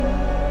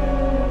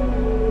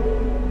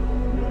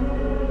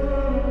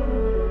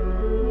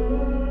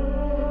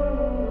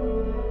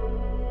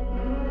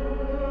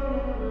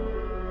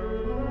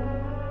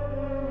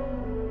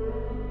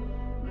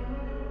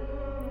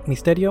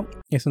Misterio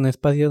es un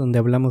espacio donde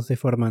hablamos de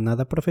forma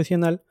nada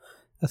profesional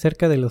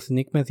acerca de los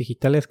enigmas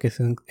digitales que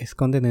se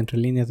esconden entre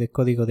líneas de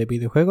código de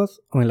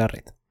videojuegos o en la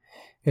red.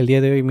 El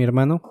día de hoy mi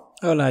hermano...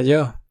 Hola,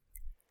 yo.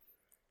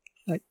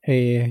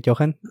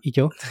 Johan y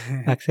yo,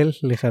 Axel,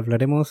 les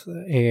hablaremos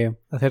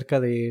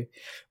acerca de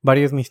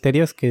varios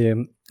misterios que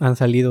han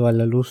salido a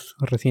la luz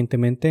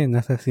recientemente en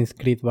Assassin's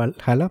Creed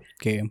Valhalla,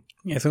 que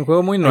es un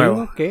juego muy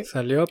nuevo, que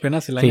salió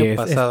apenas el año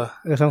pasado.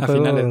 Es un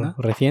juego finales, ¿no?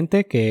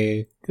 reciente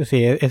que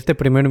sí, este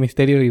primer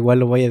misterio igual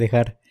lo voy a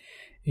dejar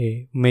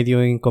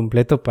medio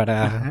incompleto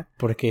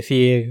porque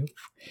sí,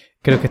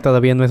 creo que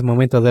todavía no es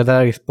momento de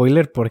dar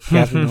spoiler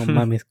porque no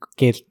mames,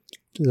 qué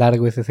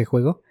largo es ese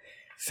juego.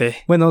 Sí.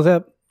 Bueno, o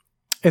sea,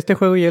 este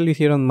juego ya lo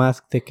hicieron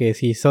más de que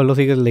si solo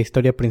sigues la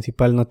historia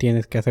principal no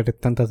tienes que hacer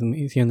tantas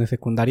misiones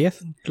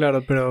secundarias.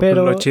 Claro, pero pues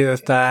lo chido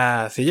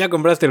está... Si ya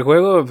compraste el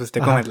juego, pues te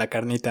comes la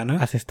carnita, ¿no?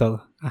 Haces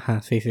todo.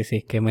 Ajá, sí.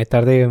 Que me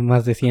tardé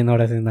más de 100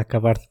 horas en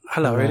acabar.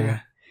 A la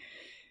verga.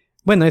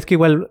 Bueno, es que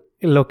igual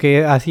lo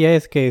que hacía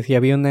es que si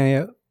había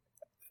una...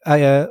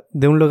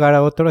 de un lugar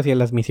a otro hacía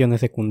las misiones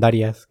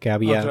secundarias que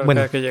había...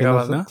 Bueno, que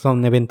llegabas, que no ¿no?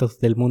 Son eventos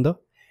del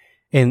mundo.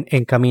 En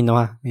camino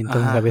a...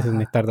 Entonces a veces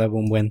me tardaba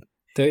un buen...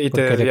 Y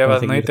te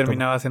desviabas, ¿no? Y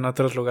terminabas en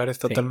otros lugares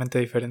totalmente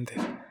diferentes.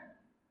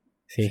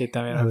 Sí,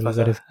 también me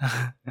pasaba.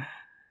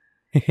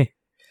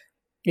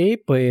 Y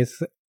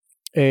pues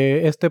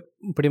este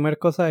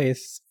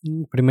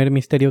primer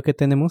misterio que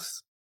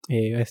tenemos.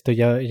 Esto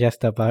ya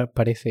hasta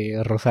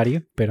parece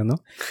Rosario, pero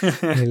no.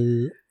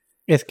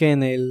 Es que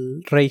en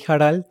el Rey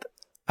Harald,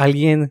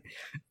 alguien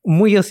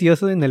muy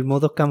ocioso en el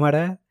modo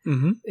cámara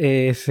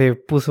se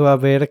puso a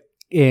ver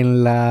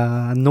en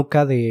la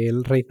nuca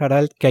del Rey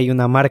Harald que hay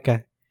una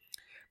marca.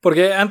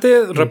 Porque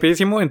antes,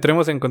 rapidísimo,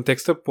 entremos en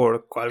contexto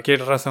por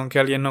cualquier razón que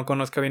alguien no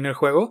conozca bien el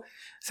juego.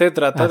 Se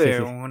trata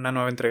de una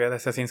nueva entrega de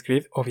Assassin's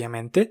Creed,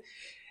 obviamente.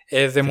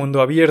 Es de mundo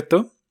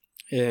abierto,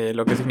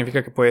 lo que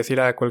significa que puedes ir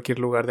a cualquier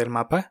lugar del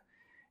mapa.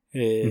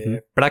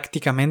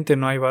 Prácticamente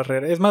no hay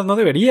barreras. Es más, no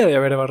debería de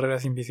haber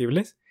barreras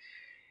invisibles.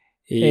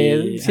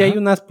 Sí hay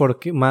unas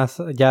porque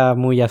más ya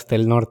muy hasta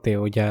el norte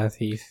o ya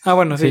así.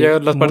 Bueno, sí, ya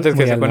las partes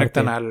que se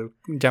conectan norte.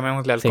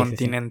 llamémosle al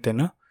continente,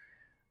 ¿no?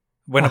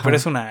 Bueno, pero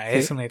es una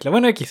isla.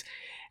 Bueno, X.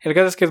 El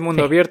caso es que es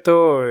mundo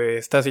abierto,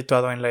 está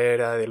situado en la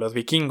era de los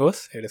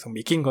vikingos. Eres un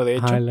vikingo, de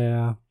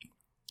hecho.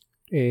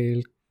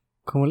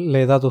 Como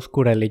la edad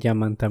oscura le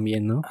llaman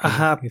también, ¿no?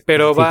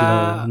 Pero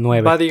va,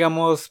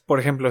 digamos, por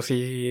ejemplo,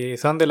 si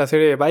son de la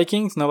serie de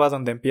Vikings, no va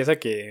donde empieza,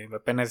 que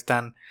apenas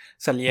están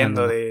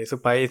saliendo de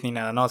su país ni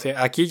nada, ¿no? O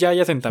sea, aquí ya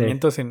hay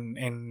asentamientos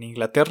en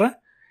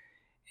Inglaterra.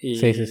 Y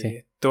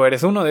tú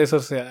eres uno de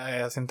esos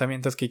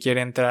asentamientos que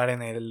quiere entrar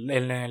en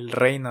el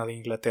reino de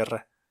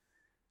Inglaterra.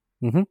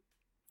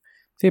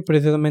 Sí,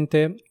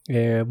 precisamente,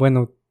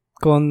 bueno,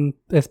 con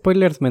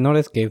spoilers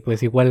menores que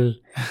pues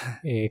igual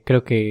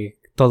creo que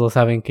todos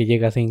saben que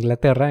llegas a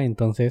Inglaterra,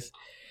 entonces,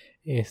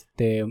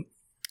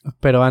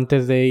 pero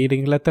antes de ir a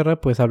Inglaterra,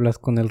 pues hablas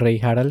con el rey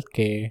Harald,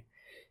 que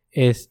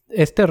es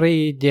este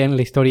rey ya en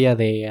la historia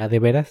de a de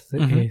veras,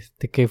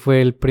 que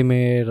fue el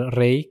primer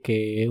rey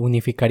que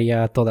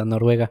unificaría a toda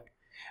Noruega.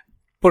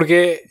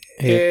 Porque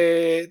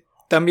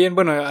también,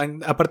 bueno,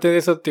 aparte de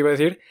eso te iba a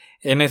decir,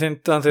 en ese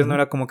entonces no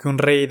era como que un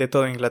rey de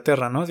toda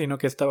Inglaterra, ¿no? Sino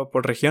que estaba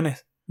por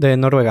regiones. De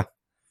Noruega.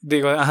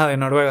 Digo, de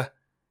Noruega.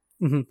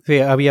 Sí,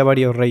 había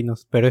varios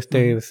reinos, pero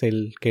este es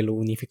el que lo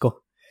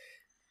unificó.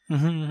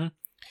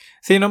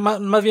 Sí, no,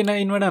 más bien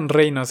ahí no eran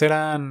reinos,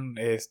 eran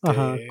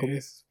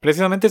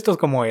precisamente estos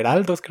como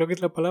heraldos, creo que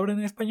es la palabra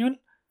en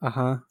español.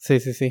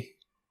 Sí.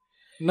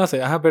 No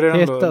sé, pero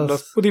eran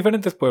los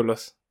diferentes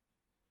pueblos.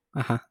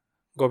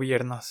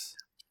 Gobiernos.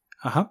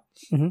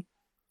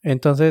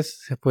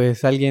 Entonces,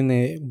 pues alguien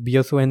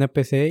vio su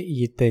NPC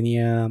y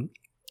tenía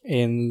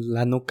en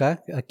la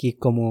nuca aquí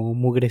como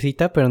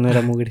mugrecita, pero no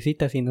era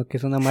mugrecita, sino que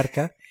es una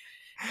marca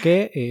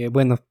que,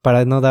 bueno,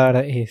 para no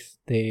dar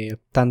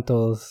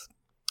tanto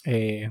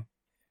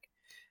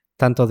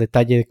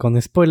detalle con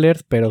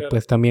spoilers, pero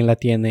pues también la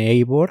tiene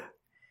Eivor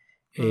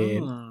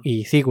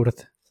y Sigurd.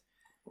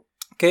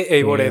 Que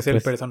Eivor es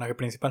el personaje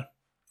principal.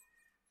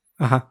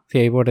 Sí,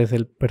 Eivor es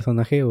el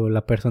personaje o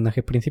la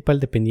personaje principal,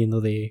 dependiendo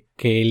de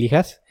qué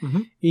elijas.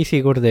 Y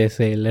Sigurd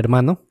es el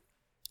hermano,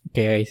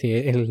 que ahí sí,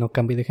 él no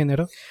cambia de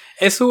género.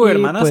 Es su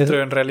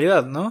hermanastro en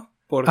realidad, ¿no?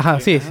 Porque,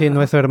 sí,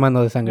 no es su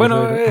hermano de sangre.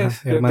 Bueno,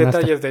 es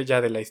detalles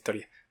de la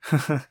historia.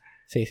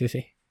 Sí.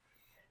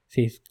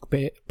 Sí,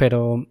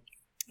 pero...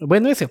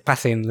 Bueno, ese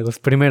pasa en los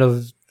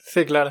primeros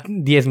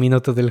 10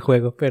 minutos del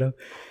juego, pero...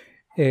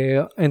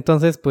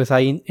 entonces, pues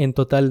hay en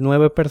total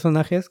 9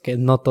 personajes que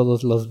no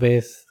todos los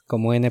ves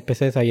como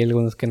NPCs. Hay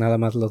algunos que nada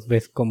más los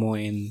ves como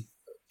en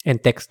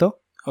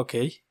texto. Ok.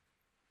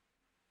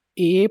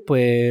 Y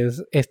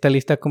pues esta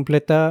lista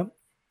completa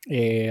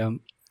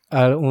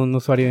a un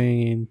usuario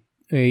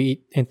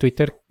en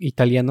Twitter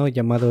italiano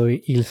llamado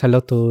Il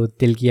Salotto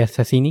degli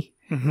Assassini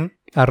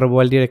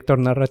arrobó al director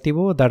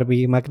narrativo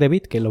Darby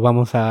McDevitt, que lo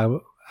vamos a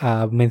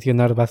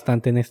mencionar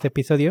bastante en este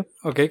episodio.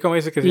 Ok, ¿cómo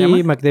dice que se llama?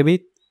 Y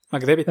McDevitt.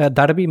 McDevitt.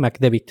 Darby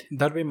McDevitt.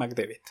 Darby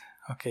McDevitt,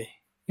 ok.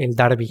 el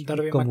Darby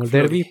como el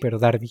Derby, pero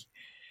Darby.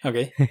 Ok.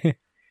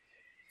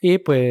 Y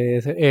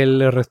pues él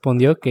le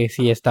respondió que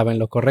sí estaba en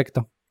lo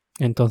correcto.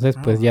 Entonces,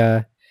 pues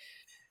ya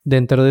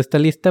dentro de esta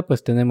lista,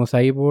 pues tenemos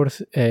a Eivor,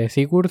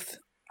 Sigurd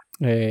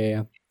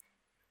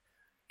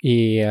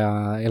y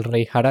el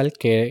rey Harald,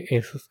 que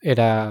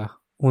era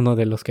uno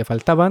de los que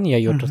faltaban, y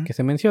hay otros que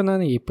se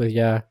mencionan, y pues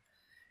ya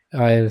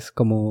es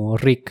como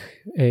Rick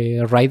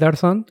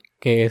Rydarsson,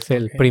 que es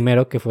el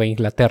primero que fue a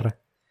Inglaterra.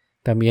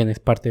 También es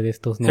parte de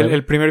estos 9.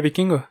 ¿El primer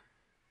vikingo?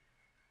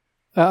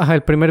 Ajá,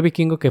 el primer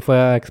vikingo que fue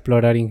a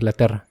explorar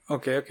Inglaterra.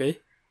 Ok.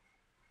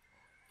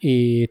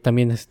 Y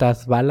también está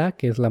Svala,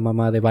 que es la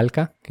mamá de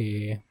Valka,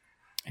 que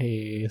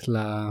es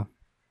la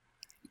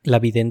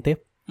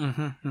vidente.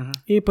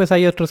 Y pues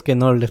hay otros que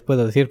no les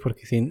puedo decir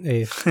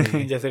porque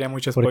ya sería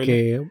mucho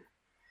spoiler.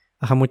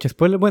 Mucho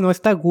spoiler. Bueno,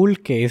 está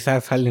Ghoul, que esa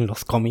sale en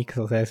los cómics,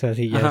 o sea, esa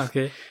sí ya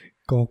es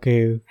como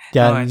que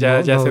ya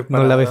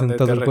no la ves en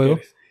todo el juego.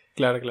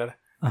 Claro.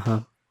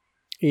 Ajá.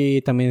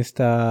 Y también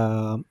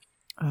está...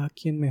 ¿A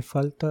quién me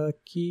falta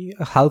aquí?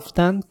 A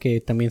Halfdan,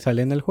 que también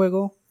sale en el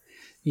juego.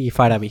 Y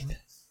Faramir.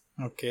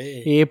 Ok.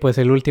 Y pues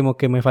el último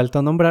que me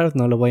faltó nombrar,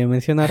 no lo voy a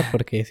mencionar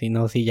porque si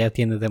no, sí ya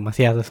tienes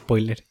demasiado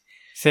spoiler.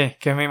 Sí,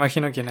 que me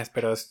imagino quién es,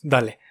 pero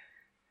dale.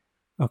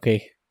 Ok.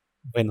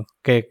 Bueno,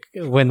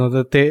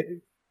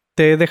 te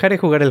dejaré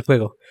jugar el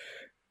juego.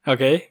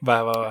 Ok,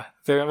 va.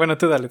 Bueno,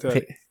 tú dale.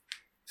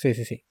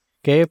 Sí.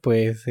 Que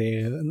pues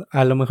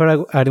a lo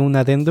mejor haré un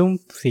addendum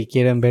si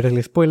quieren ver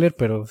el spoiler,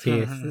 pero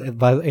sí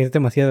es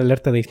demasiado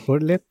alerta de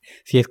spoiler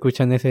si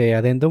escuchan ese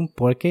addendum,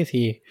 porque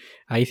sí,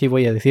 ahí sí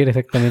voy a decir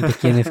exactamente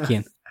quién es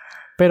quién.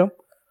 Pero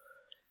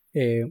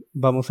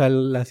vamos a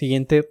la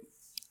siguiente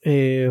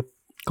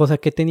cosa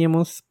que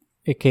teníamos,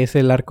 que es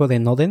el arco de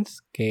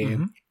Nodens, que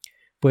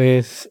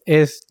pues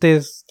este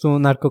es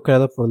un arco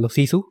creado por los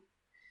Isu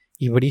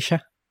y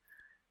Brisha,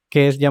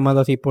 que es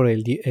llamado así por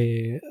el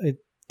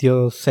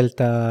dios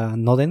celta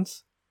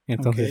Nodens,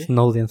 entonces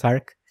Nodens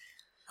Arc.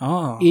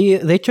 Y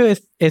de hecho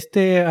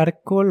este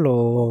arco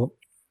lo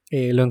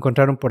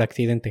encontraron por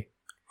accidente.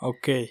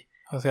 Ok,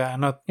 o sea,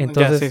 no,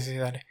 entonces, sí,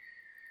 dale.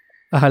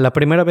 Ajá, la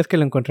primera vez que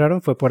lo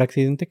encontraron fue por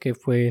accidente, que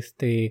fue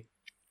este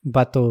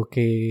vato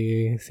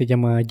que se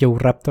llama Joe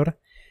Raptor,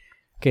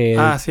 que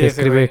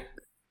escribe...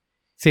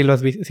 ¿Sí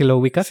lo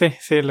ubicas?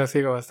 Sí, lo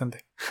sigo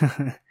bastante.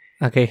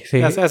 Okay,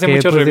 sí. Hace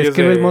muchos reviews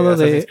el modo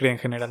de en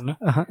general, ¿no?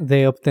 Ajá,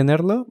 de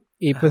obtenerlo.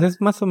 Y pues es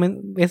más o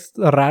menos, es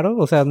raro,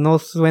 o sea, no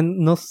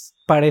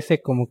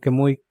parece como que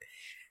muy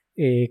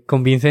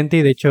convincente,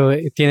 y de hecho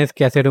tienes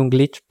que hacer un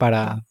glitch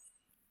para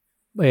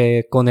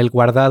con el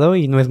guardado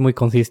y no es muy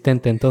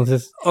consistente,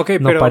 entonces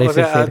no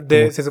parece ser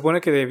como... ¿Se supone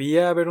que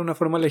debía haber una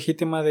forma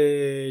legítima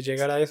de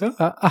llegar a eso?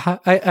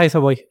 Ajá, a eso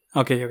voy.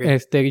 Ok.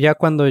 Ya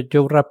cuando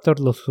Joe Raptor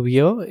lo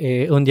subió,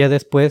 un día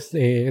después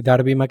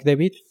Darby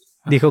McDavid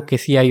dijo que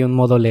sí hay un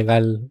modo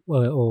legal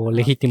o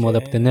legítimo de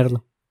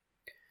obtenerlo.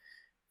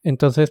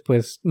 Entonces,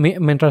 pues,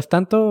 mientras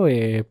tanto,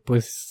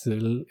 pues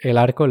el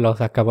arco lo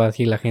sacaba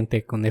así la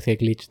gente con ese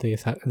glitch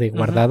de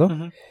guardado.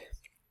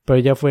 Pero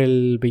ya fue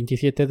el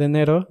 27 de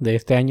enero de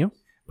este año.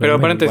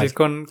 Pero paréntesis,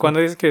 cuando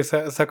dices que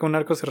saca un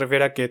arco se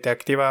refiere a que te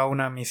activa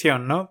una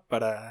misión, ¿no?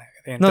 Para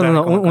entrar.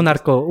 No,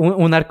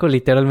 un arco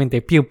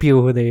literalmente piu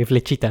piu de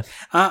flechitas.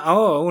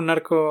 Un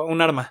arco, un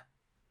arma.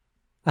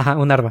 Ajá,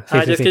 un arma.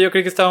 Sí, es que yo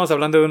creí que estábamos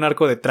hablando de un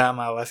arco de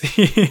trama o así.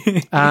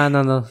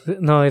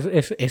 No,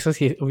 eso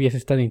sí hubiese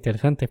estado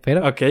interesante,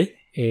 pero... Ok.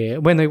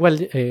 Bueno,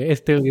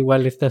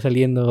 igual está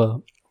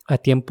saliendo a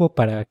tiempo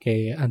para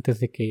que antes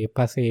de que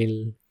pase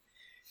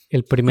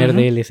el primer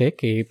DLC,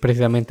 que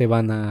precisamente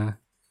van a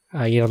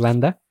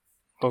Irlanda.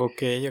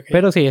 Ok.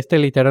 Pero sí,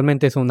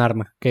 literalmente es un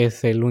arma, que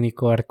es el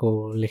único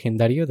arco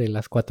legendario de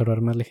las 4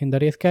 armas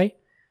legendarias que hay.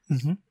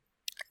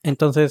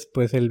 Entonces,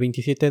 pues el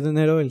 27 de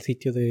enero el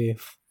sitio de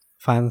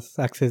Fans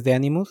Access de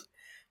Animus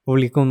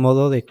publicó un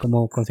modo de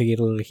cómo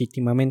conseguirlo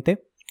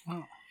legítimamente.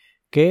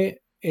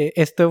 Que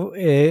esto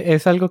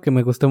es algo que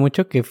me gustó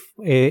mucho, que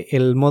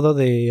el modo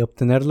de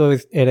obtenerlo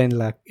era en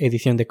la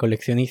edición de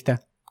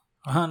coleccionista.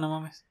 Ajá, no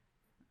mames.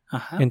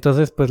 Ajá.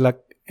 Entonces, pues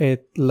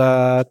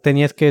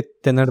tenías que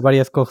tener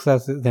varias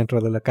cosas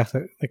dentro de la caja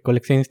de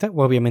coleccionista.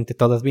 Obviamente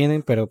todas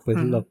vienen, pero pues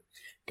lo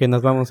que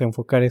nos vamos a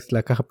enfocar es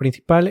la caja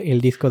principal,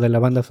 el disco de la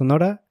banda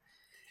sonora,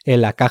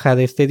 la caja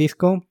de este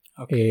disco,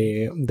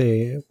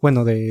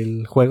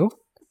 del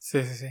juego. Sí.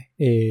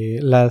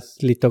 Las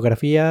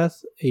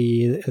litografías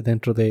y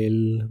dentro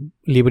del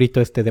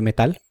librito de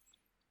metal.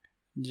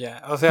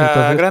 Ya, o sea,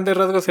 entonces, a grandes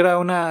rasgos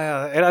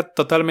era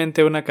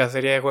totalmente una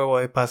cacería de huevo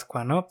de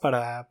Pascua, ¿no?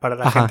 Para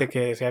la gente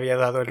que se había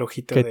dado el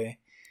lujito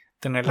de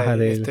tener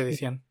esta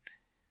edición.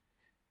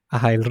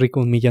 Ajá, el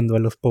rico humillando a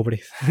los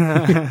pobres.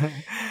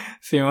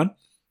 Simón.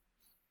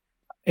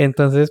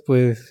 Entonces,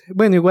 pues,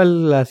 bueno,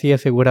 igual así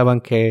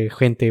aseguraban que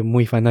gente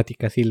muy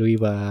fanática sí lo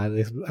iba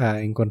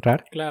a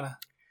encontrar. Claro.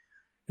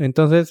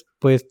 Entonces,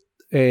 pues,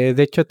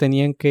 de hecho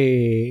tenían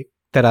que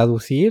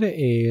traducir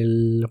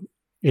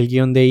el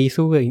guión de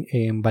Isu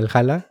en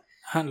Valhalla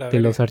de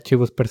los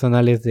archivos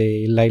personales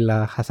de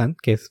Layla Hassan,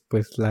 que es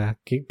pues la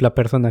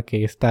persona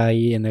que está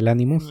ahí en el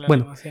Animus,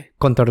 sí,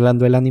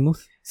 controlando el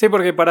Animus. Sí,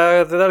 porque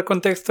para dar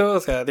contexto, o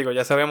sea, digo,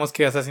 ya sabemos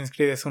que Assassin's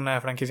Creed es una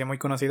franquicia muy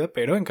conocida,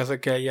 pero en caso de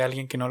que haya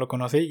alguien que no lo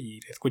conoce y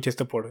escuche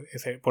esto por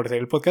ser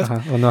el podcast.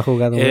 O no ha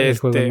jugado el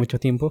juego en mucho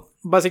tiempo.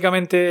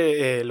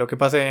 Básicamente, lo que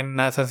pasa en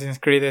Assassin's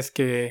Creed es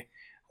que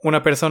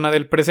una persona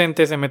del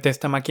presente se mete a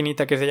esta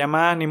maquinita que se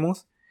llama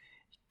Animus,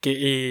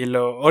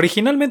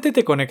 originalmente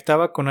te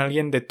conectaba con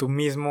alguien de tu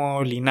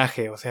mismo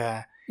linaje, o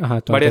sea...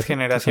 varias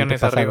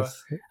generaciones arriba.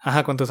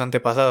 Con tus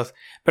antepasados.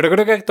 Pero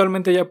creo que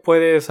actualmente ya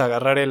puedes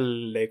agarrar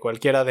el de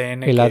cualquier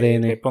ADN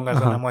le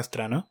pongas una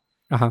muestra, ¿no?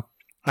 Sí,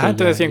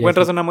 entonces si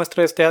encuentras una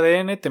muestra de este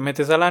ADN, te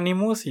metes al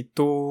Animus y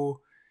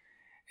tú...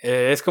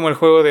 es como el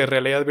juego de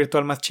realidad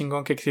virtual más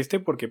chingón que existe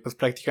porque pues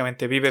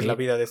prácticamente vives la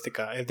vida de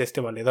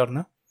este valedor,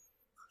 ¿no?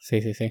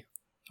 Sí.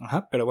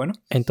 Pero bueno.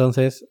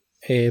 Entonces,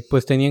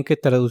 pues tenían que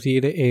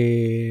traducir...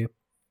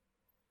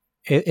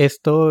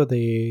 esto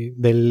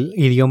del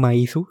idioma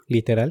Isu,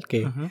 literal,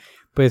 que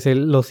pues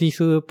los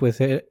Isu, pues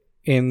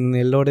en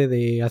el lore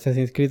de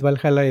Assassin's Creed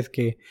Valhalla es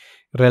que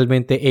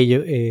realmente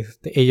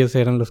ellos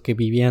eran los que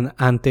vivían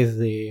antes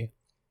de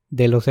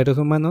los seres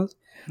humanos,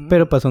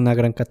 pero pasó una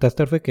gran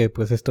catástrofe que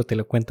pues esto te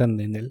lo cuentan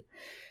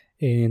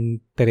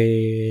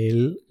entre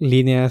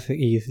líneas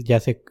y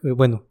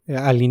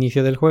al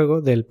inicio del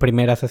juego, del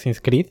primer Assassin's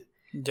Creed,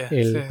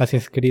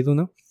 Assassin's Creed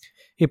 1.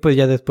 Y pues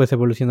ya después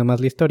evoluciona más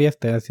la historia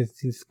hasta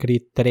Assassin's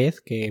Creed 3,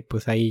 que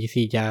pues ahí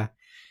sí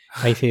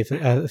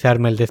se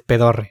arma el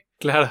despedorre.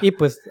 Claro. Y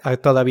pues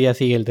todavía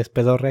sigue el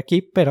despedorre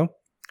aquí, pero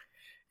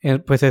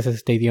pues es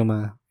este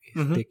idioma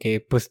que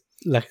pues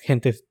la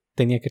gente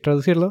tenía que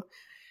traducirlo.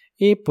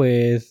 Y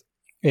pues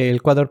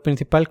el cuadro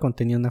principal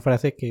contenía una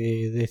frase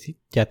que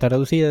ya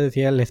traducida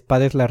decía: la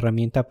espada es la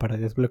herramienta para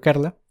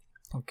desbloquearla.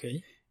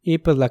 Y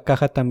pues la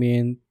caja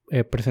también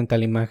presenta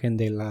la imagen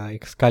de la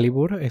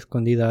Excalibur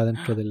escondida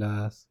dentro de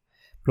las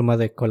plumas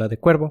de cola de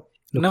cuervo.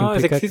 No,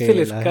 existe el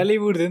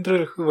Excalibur dentro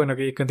del juego. Bueno,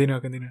 que continúa.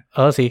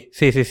 Oh, sí,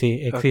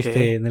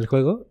 existe en el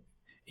juego.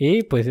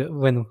 Y pues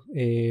bueno,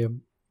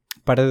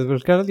 para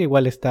desbloquearlo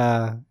igual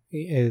está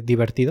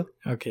divertido.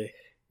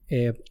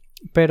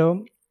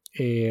 Pero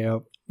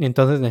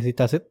entonces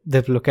necesitas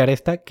desbloquear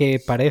esta, que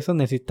para eso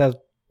necesitas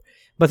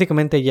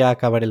básicamente ya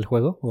acabar el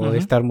juego o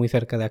estar muy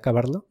cerca de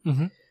acabarlo.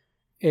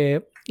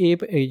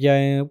 Y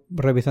ya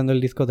revisando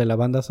el disco de la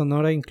banda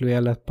sonora, incluía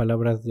las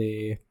palabras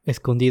de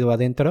escondido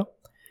adentro,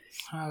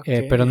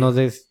 pero no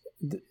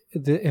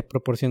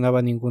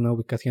proporcionaba ninguna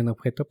ubicación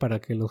objeto para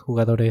que los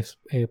jugadores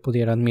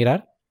pudieran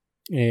mirar.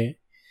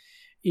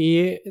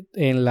 Y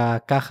en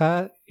la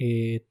caja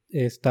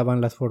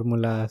estaban las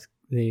fórmulas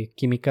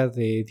químicas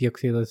de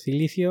dióxido de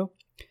silicio,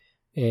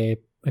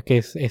 que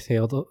es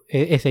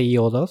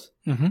SiO2,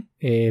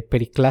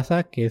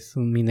 periclasa, que es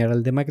un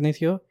mineral de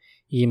magnesio,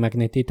 y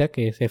magnetita,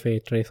 que es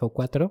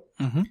F3O4.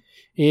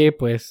 Y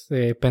pues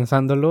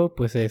pensándolo,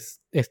 pues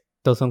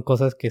estos son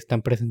cosas que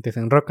están presentes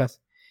en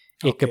rocas.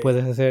 ¿Y qué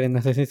puedes hacer en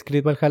Assassin's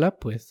Creed Valhalla?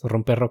 Pues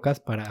romper rocas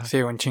para...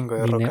 Sí, un chingo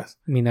de rocas.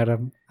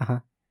 Minar,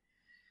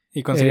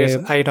 Y consigues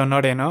Iron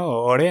Ore, ¿no?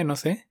 O Ore, no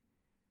sé.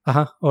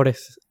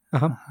 Ores.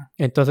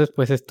 Entonces,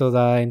 pues esto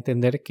da a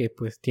entender que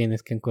pues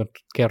tienes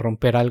que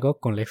romper algo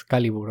con la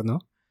Excalibur,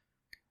 ¿no?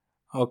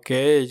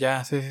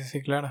 Ya,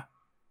 sí, claro.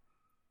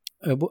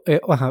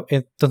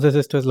 Entonces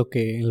esto es lo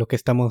que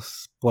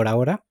estamos por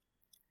ahora.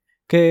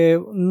 Que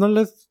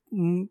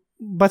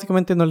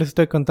básicamente no les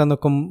estoy contando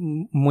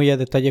muy a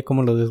detalle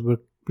cómo lo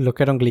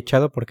desbloquearon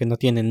glitchado, porque no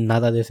tiene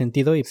nada de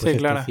sentido. Y pues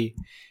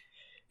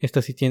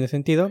esto sí tiene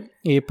sentido.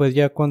 Y pues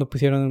ya cuando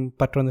pusieron un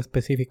patrón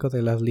específico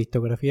de las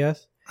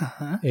litografías,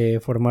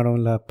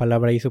 formaron la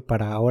palabra ISO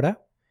para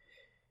ahora.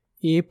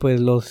 Y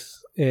pues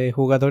los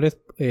jugadores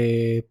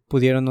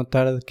pudieron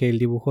notar que el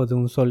dibujo de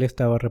un sol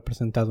estaba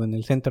representado en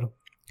el centro,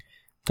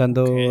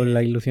 dando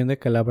la ilusión de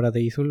que la palabra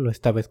de Isul lo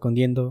estaba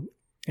escondiendo,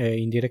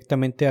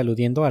 indirectamente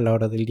aludiendo a la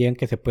hora del día en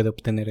que se puede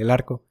obtener el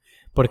arco.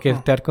 Porque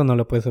este arco no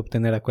lo puedes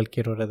obtener a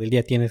cualquier hora del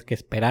día, tienes que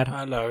esperar.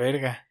 A la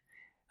verga.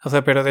 O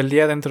sea, pero del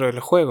día dentro del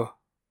juego.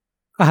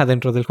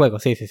 Dentro del juego,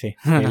 sí.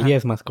 El día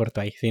es más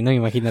corto ahí, si no,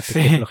 imagínate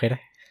qué flojera.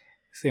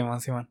 Simón.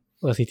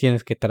 O si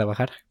tienes que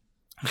trabajar.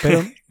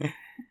 Pero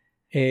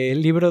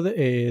el libro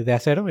de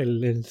acero,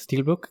 el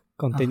Steelbook,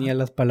 contenía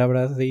las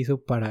palabras de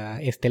Isu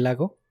para este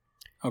lago.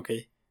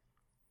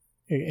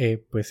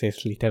 Pues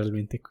es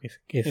literalmente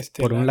es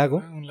por un lago.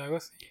 Un lago,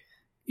 sí.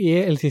 Y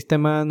el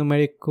sistema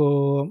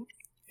numérico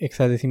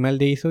hexadecimal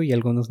de ISO y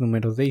algunos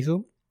números de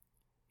ISO.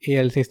 Y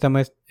el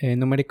sistema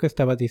numérico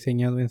estaba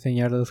diseñado a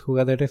enseñar a los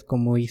jugadores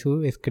cómo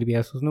ISO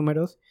escribía sus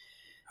números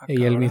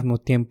y al mismo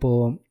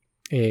tiempo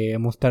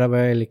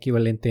mostraba el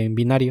equivalente en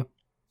binario.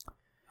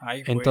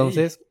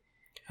 Entonces,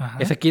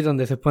 es aquí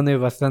donde se pone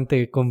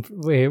bastante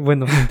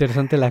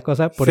interesante la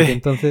cosa, porque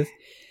entonces,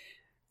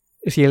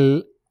 si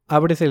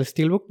abres el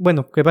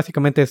Steelbook, que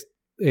básicamente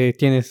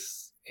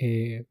es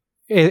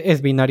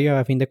binario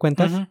a fin de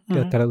cuentas,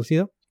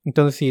 traducido.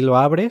 Entonces, si lo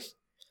abres,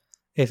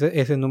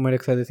 ese número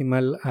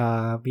hexadecimal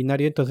a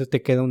binario, entonces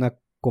te queda una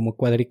como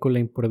cuadrícula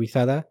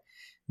improvisada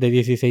de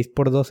 16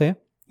 por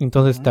 12.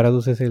 Entonces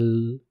traduces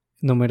el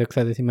número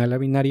hexadecimal a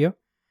binario.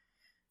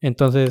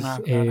 Entonces,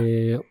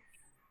 claro.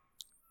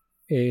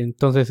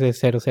 Entonces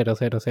es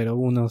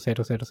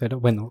 0000100.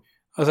 Bueno,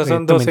 o sea,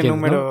 son 12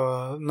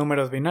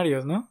 números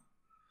binarios, ¿no?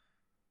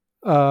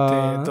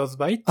 De 2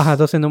 bytes. Ajá,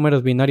 12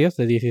 números binarios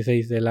de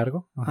 16 de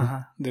largo.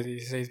 Ajá, de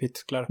 16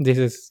 bits, claro.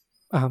 16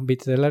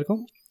 bits de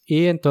largo.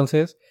 Y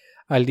entonces,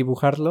 al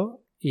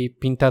dibujarlo y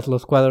pintas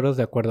los cuadros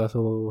de acuerdo a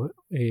su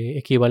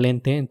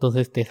equivalente,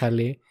 entonces te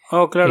sale...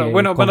 Oh, claro.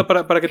 Bueno,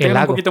 para que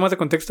tengan un poquito más de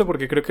contexto,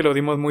 porque creo que lo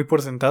dimos muy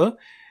por sentado.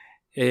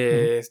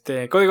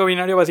 Código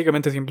binario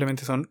básicamente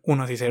simplemente son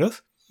unos y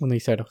ceros. 1 y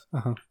 0.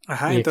 Ajá.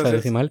 Ajá, y entonces,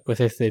 hexadecimal, pues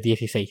es de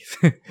 16.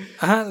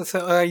 Ajá, o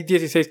sea, hay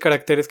 16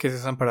 caracteres que se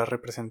usan para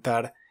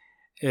representar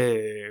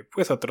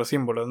pues otros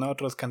símbolos, ¿no?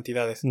 Otras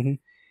cantidades. Sí.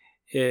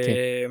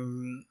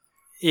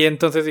 Y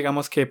entonces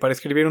digamos que para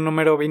escribir un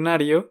número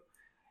binario,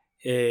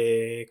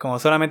 como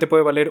solamente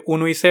puede valer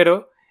 1 y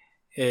 0,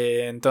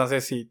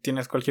 entonces si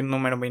tienes cualquier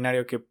número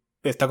binario que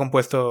está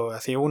compuesto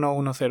así 1,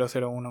 1, 0,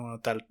 0, 1, 1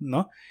 tal,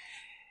 ¿no?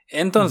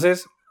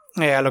 Entonces,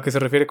 a lo que se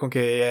refiere con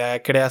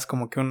que creas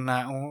como que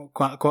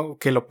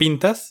que lo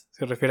pintas,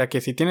 se refiere a que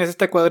si tienes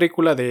esta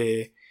cuadrícula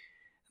de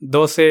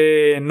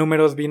 12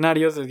 números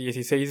binarios de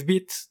 16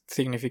 bits,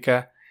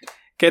 significa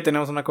que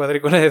tenemos una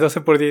cuadrícula de 12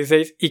 por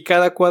 16 y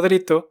cada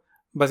cuadrito,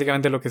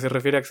 básicamente lo que se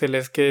refiere a Excel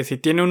es que si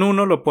tiene un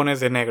 1 lo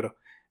pones de negro,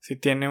 si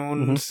tiene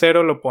un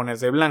 0 lo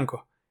pones de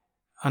blanco,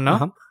 ¿no?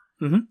 Ajá.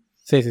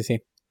 Sí,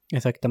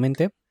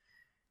 exactamente.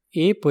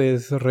 Y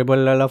pues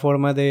revela la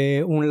forma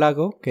de un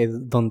lago, que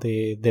es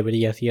donde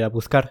deberías ir a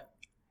buscar.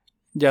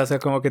 Ya, o sea,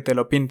 como que te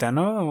lo pinta,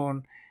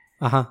 ¿no?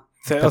 Ajá.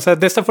 O sea,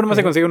 de esta forma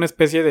se consigue una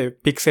especie de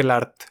pixel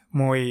art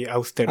muy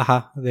austero.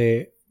 Ajá,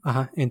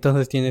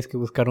 entonces tienes que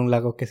buscar un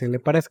lago que se le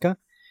parezca.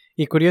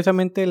 Y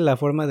curiosamente la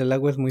forma del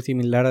lago es muy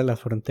similar a la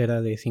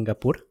frontera de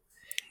Singapur.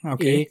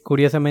 Okay. Y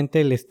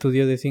curiosamente el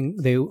estudio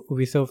de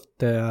Ubisoft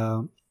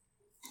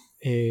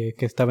que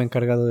estaba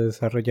encargado de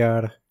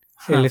desarrollar...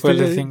 el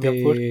estudio de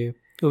Singapur. De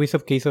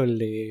Ubisoft que hizo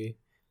el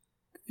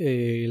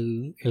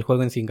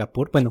juego en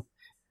Singapur. Bueno,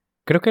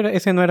 creo que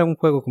ese no era un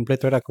juego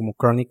completo, era como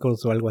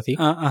Chronicles o algo así.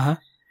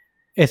 Ajá.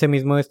 Ese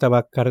mismo estaba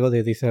a cargo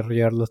de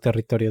desarrollar los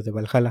territorios de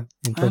Valhalla.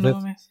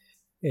 Entonces,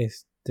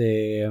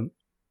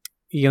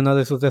 y uno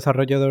de sus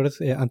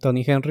desarrolladores,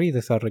 Anthony Henry,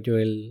 desarrolló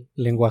el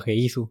lenguaje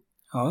ISU.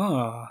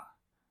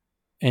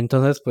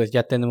 Entonces, pues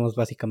ya tenemos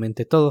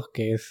básicamente todo,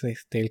 que es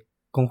el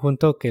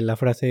conjunto que la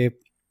frase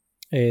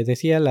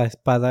decía: la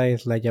espada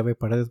es la llave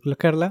para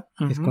desbloquearla,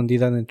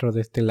 escondida dentro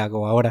de este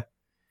lago ahora.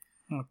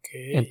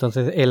 Okay.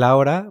 Entonces, el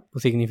ahora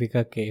pues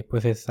significa que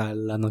pues es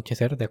al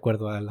anochecer, de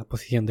acuerdo a la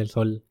posición del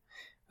sol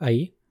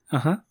ahí.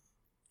 Ajá.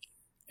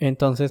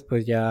 Entonces,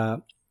 pues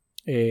ya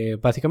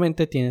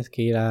básicamente tienes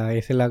que ir a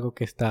ese lago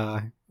que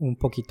está un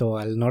poquito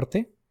al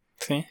norte.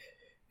 Sí.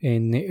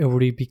 En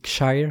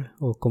Eurybigshire,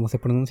 o como se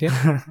pronuncia.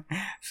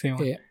 Sí.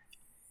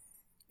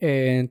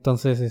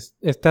 Entonces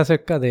está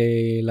cerca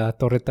de la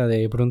torreta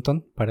de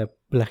Brunton, para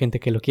la gente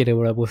que lo quiere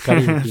buscar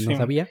y si no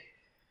sabía.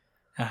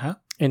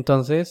 Ajá.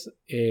 Entonces,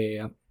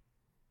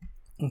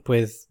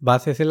 pues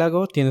vas a ese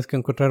lago, tienes que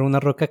encontrar una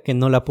roca que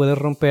no la puedes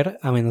romper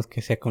a menos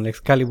que sea con la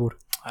Excalibur.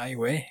 Ay,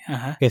 güey.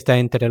 Ajá. Que está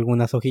entre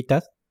algunas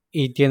hojitas.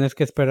 Y tienes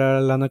que esperar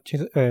a la noche,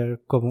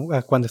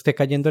 cuando esté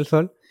cayendo el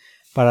sol,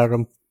 para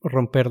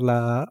romper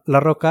la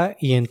roca.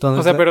 Y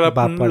entonces, o sea, pero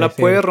 ¿la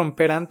puedes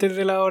romper antes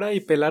de la hora y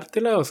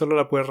pelártela o solo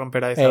la puedes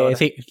romper a esa hora?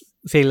 Sí,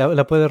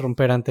 la puedes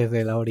romper antes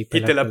de la hora y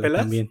pelártela. ¿Y te la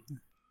pelas? También.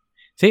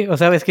 Sí, o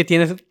sea, es que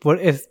tienes,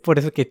 es por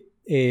eso que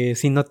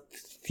si no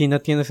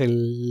tienes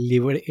el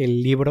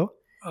libro,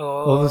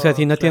 o sea,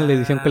 si no tienes la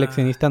edición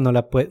coleccionista,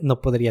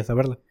 no podrías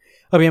saberla.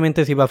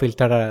 Obviamente sí va a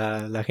filtrar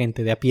a la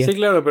gente de a pie. Sí,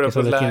 claro, pero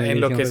pues en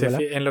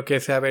lo que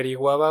se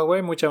averiguaba,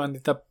 güey, mucha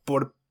bandita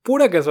por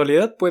pura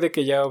casualidad puede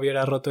que ya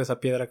hubiera roto esa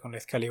piedra con la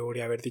Excalibur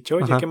y haber dicho,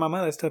 oye, qué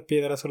mamada, esta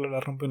piedra solo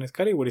la rompe un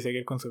Excalibur y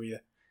seguir con su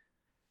vida.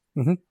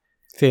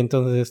 Sí,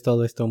 entonces es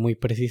todo esto muy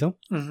preciso.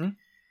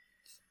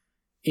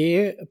 Y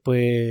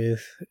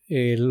pues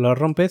lo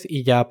rompes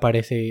y ya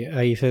aparece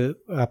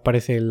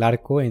el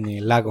arco en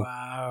el lago.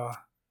 Wow.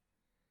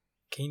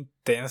 Qué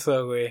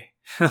intenso, güey.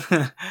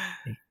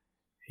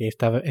 Sí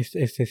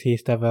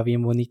estaba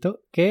bien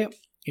bonito. Que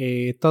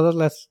todas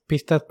las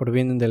pistas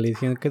provienen de la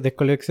edición de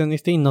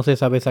coleccionista y no se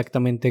sabe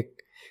exactamente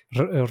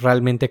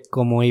realmente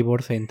cómo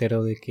Eivor se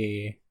enteró de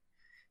que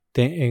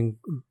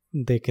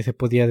se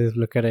podía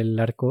desbloquear el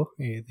arco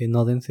de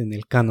Nodens en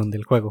el canon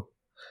del juego.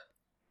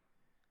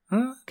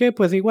 Que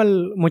pues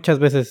igual muchas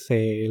veces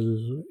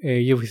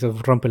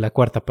Ubisoft rompe la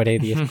cuarta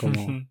pared y es como...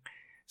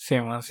 sí,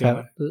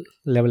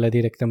 le habla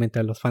directamente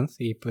a los fans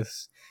y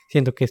pues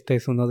siento que este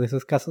es uno de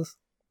esos casos.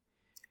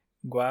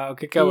 Wow,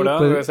 qué cabrón,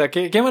 pues, o sea,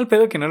 qué mal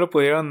pedo que no lo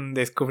pudieron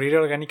descubrir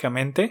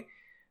orgánicamente,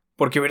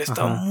 porque hubiera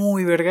estado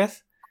muy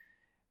vergas,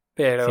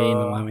 pero... Sí,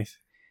 no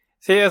mames.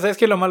 Sí, o sea, es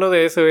que lo malo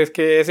de eso es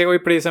que ese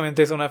güey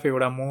precisamente es una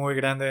figura muy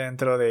grande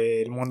dentro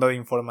del mundo de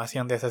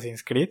información de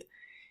Assassin's Creed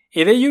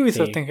y de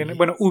Ubisoft en general,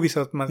 bueno,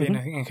 Ubisoft más bien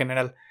en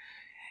general.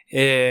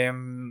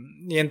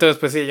 Y entonces,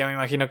 pues sí, yo me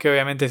imagino que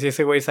obviamente si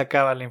ese güey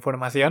sacaba la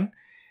información,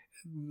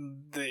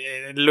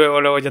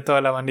 luego ya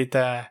toda la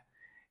bandita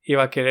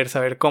iba a querer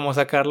saber cómo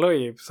sacarlo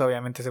y pues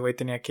obviamente ese güey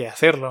tenía que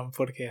hacerlo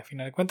porque a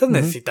final de cuentas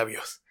necesita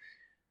views.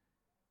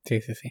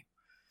 Sí.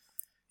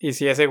 Y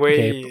si ese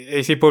güey,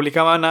 y si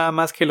publicaba nada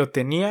más que lo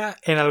tenía,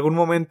 en algún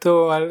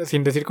momento,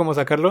 sin decir cómo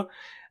sacarlo,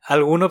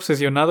 algún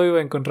obsesionado iba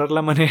a encontrar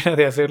la manera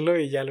de hacerlo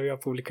y ya lo iba a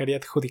publicar y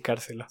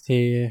adjudicárselo.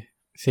 Sí,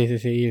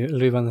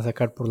 lo iban a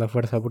sacar por la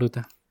fuerza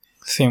bruta.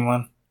 Sí,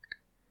 man.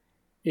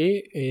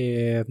 Y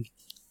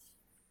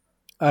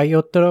hay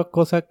otra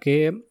cosa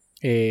que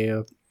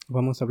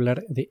vamos a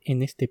hablar de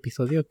en este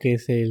episodio, que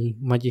es el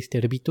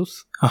Magister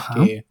Vitus.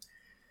 Ajá.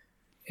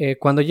 Que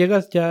cuando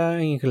llegas ya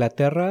a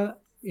Inglaterra,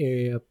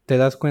 te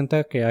das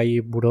cuenta que hay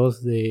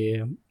burós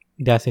de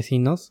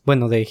asesinos,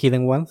 bueno, de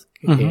Hidden Ones,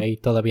 que ahí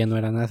todavía no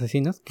eran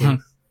asesinos,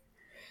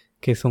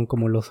 que son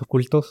como los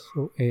ocultos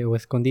o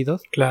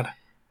escondidos. Claro.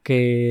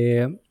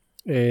 Que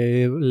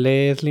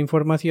lees la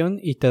información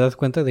y te das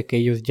cuenta de que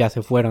ellos ya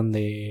se fueron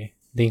de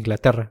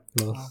Inglaterra,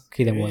 los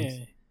Hidden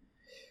Ones.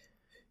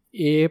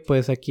 Y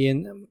pues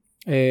aquí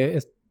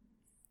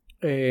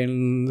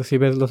si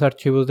ves los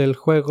archivos del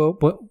juego,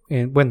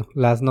 bueno,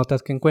 las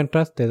notas que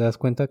encuentras, te das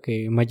cuenta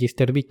que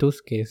Magister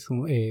Vitus, que es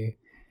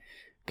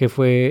que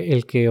fue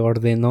el que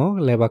ordenó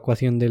la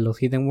evacuación de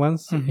los Hidden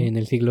Ones en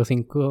el siglo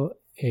V,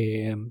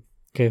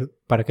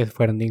 para que se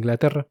fueran de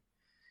Inglaterra,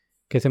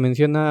 que se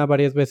menciona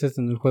varias veces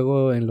en el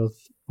juego en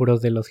los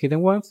puros de los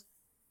Hidden Ones,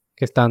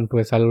 que están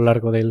pues a lo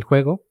largo del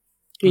juego.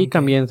 Y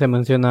también se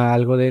menciona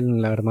algo de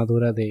la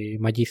armadura de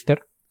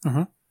Magister,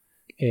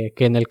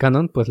 que en el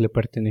canon pues le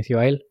perteneció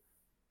a él.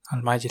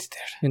 Al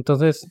Magister.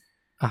 Entonces,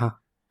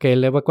 que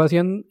la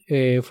evacuación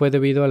fue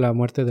debido a la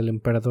muerte del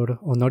emperador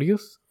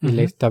Honorius y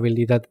la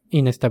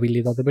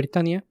inestabilidad de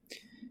Britania.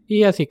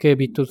 Y así que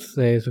Vitus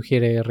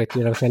sugiere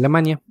retirarse a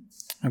Alemania.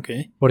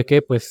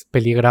 Porque pues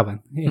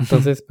peligraban.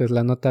 Entonces pues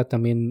la nota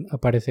también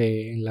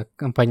aparece en la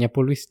campaña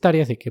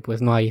publicitaria, así que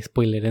pues no hay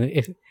spoiler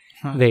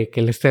de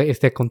que le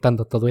esté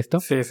contando todo esto.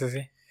 Sí.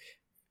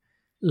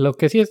 Lo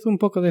que sí es un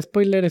poco de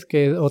spoiler es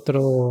que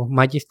otro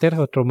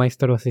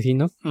maestro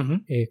asesino,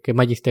 que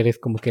Magister es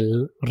como que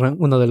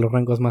uno de los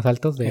rangos más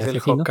altos de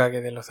asesinos. Es el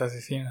Hokage de los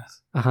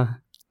asesinos.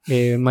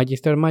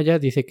 Magister Maya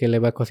dice que la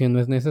evacuación no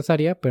es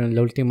necesaria, pero en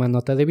la última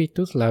nota de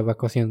Vitus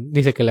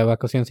dice que la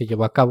evacuación se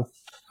llevó a cabo.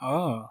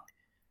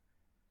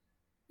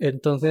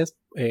 Entonces,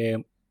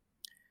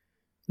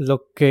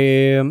 lo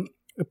que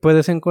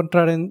puedes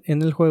encontrar en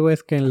el juego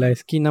es que en la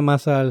esquina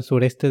más al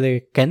sureste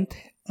de Kent,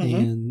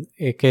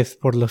 que es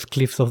por los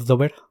Cliffs of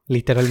Dover,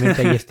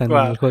 literalmente ahí están en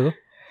el juego.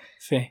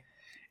 Sí.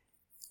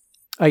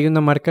 Hay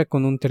una marca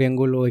con un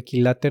triángulo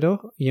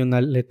equilátero y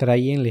una letra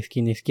I en la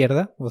esquina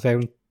izquierda, o sea,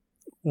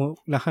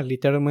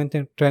 literalmente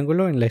un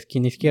triángulo en la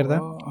esquina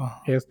izquierda.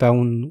 Está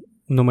un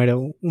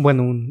número,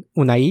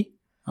 una I.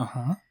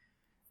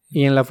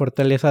 Y en la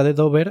fortaleza de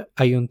Dover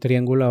hay un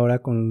triángulo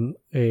ahora con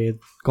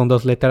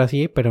dos letras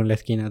I, pero en la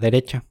esquina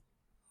derecha.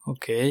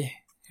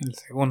 El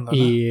segundo,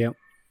 y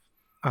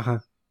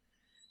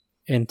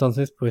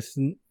entonces pues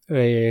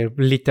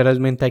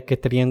literalmente hay que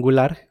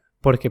triangular,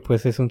 porque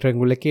pues es un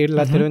triángulo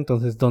equilátero.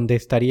 Entonces donde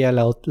estaría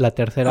la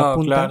tercera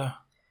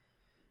punta,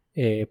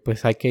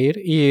 pues hay que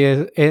ir. Y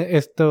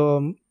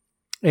esto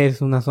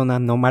es una zona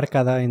no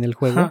marcada en el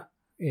juego.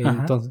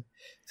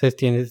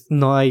 Entonces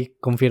no hay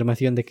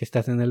confirmación de que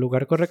estás en el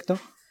lugar correcto,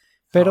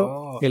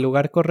 pero el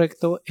lugar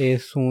correcto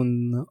es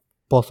un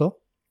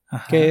pozo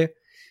que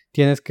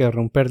tienes que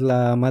romper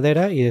la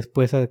madera y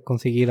después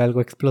conseguir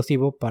algo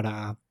explosivo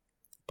para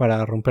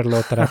romperlo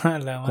otra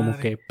como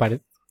que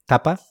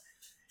tapa.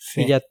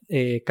 Y ya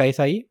caes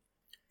ahí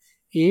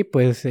y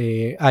pues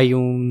hay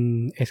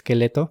un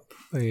esqueleto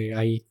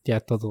ahí ya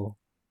todo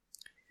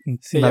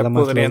nada ya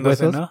más los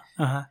huesos, ¿no?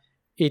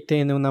 Y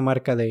tiene una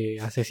marca de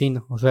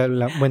asesino, o sea,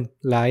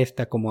 la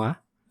esta como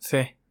A. Sí.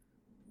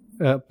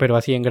 Pero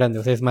así en grande,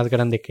 o sea, es más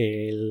grande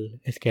que el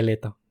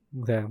esqueleto.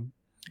 O sea,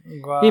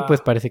 y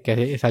pues parece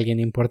que es alguien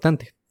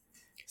importante.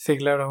 Sí,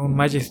 claro, un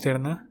Magister,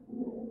 ¿no?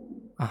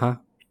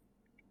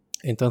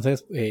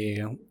 Entonces,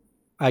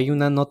 hay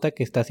una nota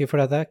que está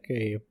cifrada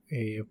que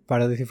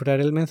para descifrar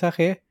el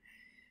mensaje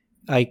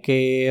hay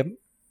que,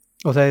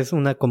 o sea, es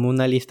como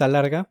una lista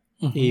larga.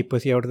 Y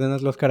pues si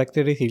ordenas los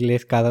caracteres y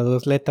lees cada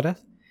 2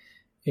 letras,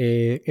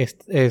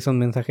 es un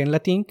mensaje en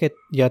latín que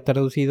ya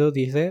traducido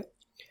dice: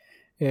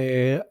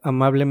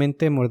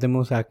 amablemente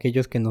mordemos a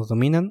aquellos que nos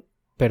dominan,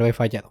 pero he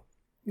fallado.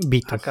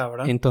 Vitus.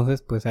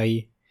 Entonces pues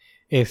ahí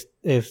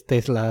esta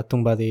es la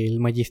tumba del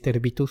Magister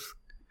Vitus.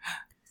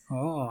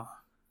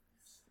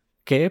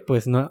 Que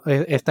pues no,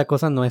 esta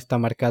cosa no está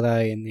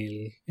marcada en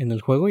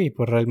el juego y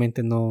pues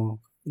realmente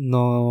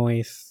no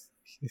es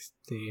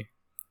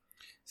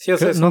sí, o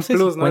sea, es un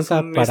plus, no es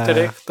un easter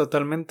egg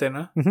totalmente,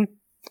 ¿no?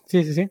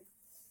 Sí.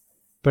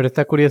 Pero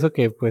está curioso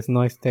que pues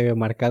no esté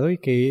marcado y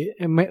que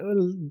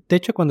de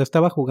hecho cuando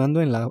estaba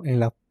jugando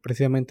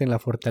precisamente en la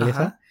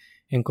fortaleza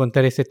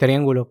encontré ese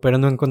triángulo, pero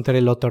no encontré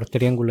el otro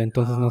triángulo,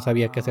 entonces no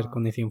sabía qué hacer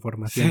con esa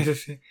información.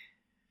 Sí.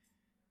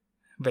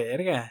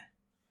 Verga.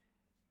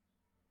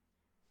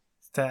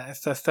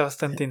 Está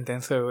bastante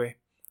intenso, güey.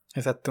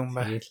 Esa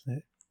tumba. Sí.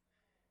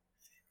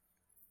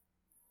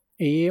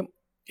 Y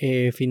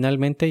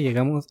finalmente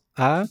llegamos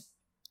a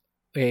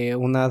el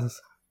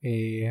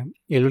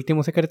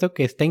último secreto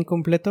que está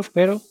incompleto,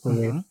 pero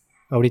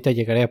ahorita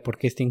llegaré a por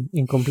qué está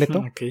incompleto.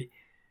 Okay.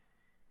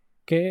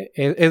 Que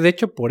es de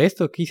hecho por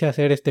esto quise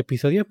hacer este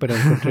episodio, pero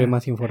encontré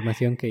más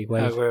información que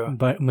igual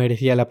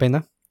merecía la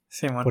pena.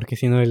 Sí, man. Porque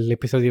si no el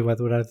episodio va a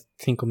durar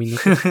 5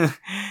 minutos.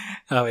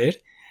 A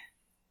ver.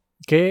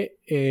 Que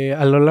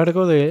a lo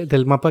largo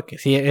del mapa, que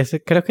sí,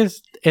 creo que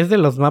es de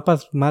los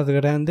mapas más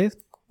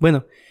grandes.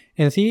 Bueno,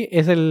 en sí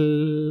es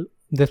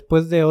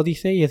después de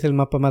Odyssey es el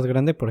mapa más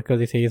grande, porque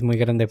Odyssey es muy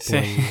grande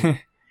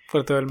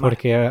por todo el mar.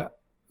 Porque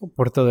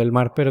por todo el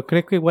mar, pero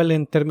creo que igual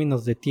en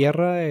términos de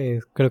tierra,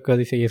 creo que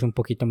Odyssey es un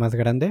poquito más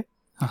grande.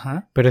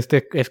 Ajá. Pero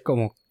este es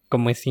como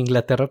es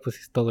Inglaterra, pues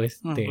es todo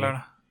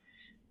claro.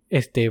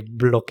 Este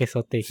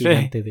bloquezote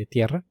gigante de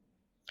tierra.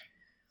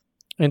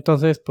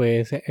 Entonces,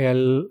 pues,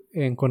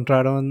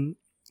 encontraron...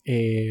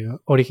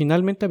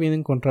 originalmente habían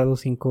encontrado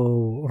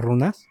 5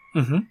 runas.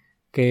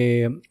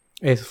 Que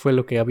eso fue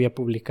lo que había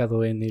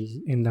publicado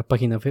en la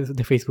página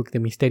de Facebook de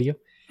Misterio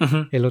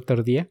el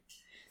otro día.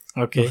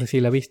 Okay. No sé si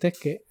la viste,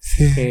 que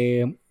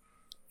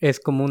es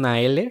como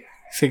una L.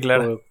 Sí,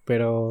 claro.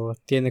 Pero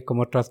tiene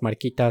como otras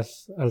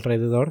marquitas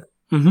alrededor.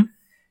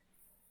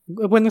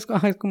 Bueno, es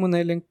como una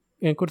L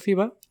en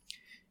cursiva.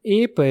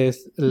 Y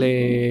pues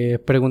le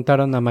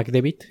preguntaron a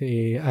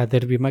McDavid, a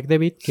Derby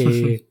McDavid,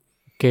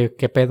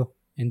 qué pedo.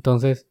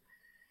 Entonces,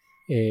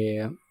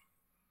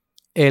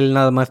 él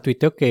nada más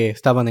tuiteó que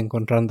estaban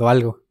encontrando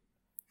algo.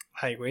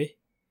 Ay, güey.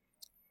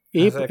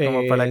 Y o sea,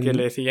 como para que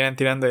le siguieran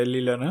tirando el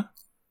hilo, ¿no?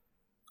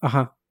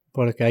 Ajá,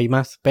 porque hay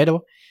más.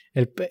 Pero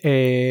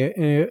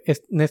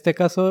en este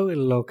caso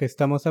lo que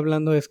estamos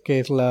hablando es que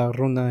es la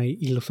runa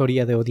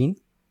ilusoria de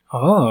Odín.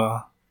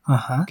 Oh,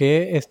 ajá.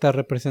 Que esta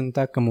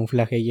representa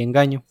camuflaje y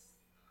engaño.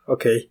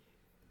 Ok.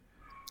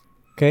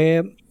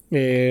 Que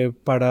les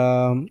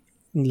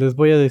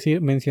voy a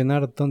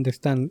mencionar dónde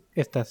están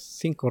estas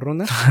 5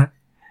 runas.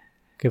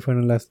 Que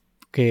fueron las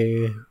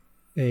que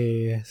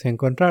se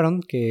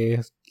encontraron. Que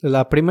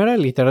la primera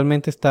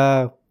literalmente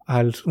está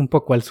un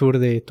poco al sur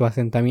de tu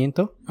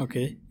asentamiento. Ok.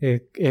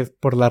 Es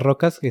por las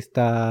rocas que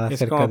está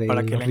cerca del río. Es como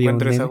para que le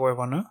encuentres a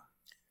huevo, ¿no?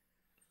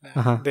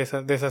 Ajá. De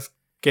esas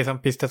que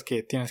son pistas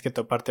que tienes que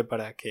toparte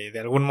para que de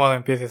algún modo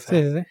empieces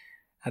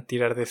a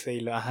tirar de ese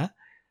hilo. Ajá.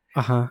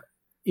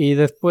 Y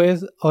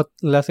después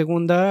la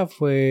segunda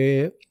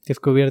fue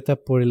descubierta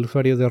por el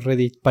usuario de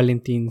Reddit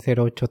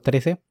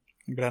Valentin0813.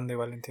 Grande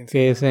Valentin.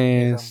 Que es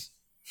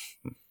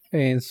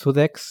en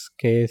Sudex,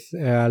 que es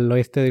al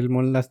oeste del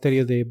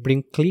monasterio de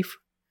Brinkcliff,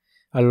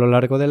 a lo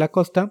largo de la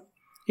costa.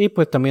 Y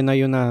pues también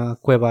hay una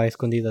cueva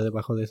escondida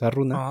debajo de esa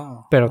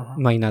runa. Pero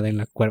no hay nada en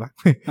la cueva.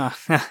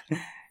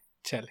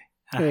 Chale.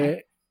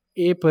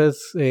 Y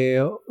pues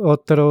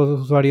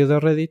otros usuarios de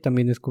Reddit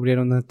también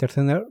descubrieron una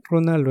tercera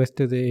runa al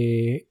oeste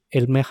de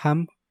El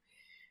Meham.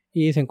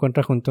 Y se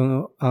encuentra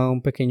junto a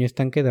un pequeño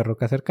estanque de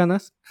rocas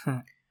cercanas.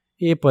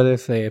 Y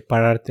puedes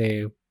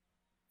pararte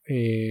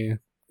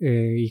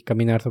y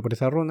caminar sobre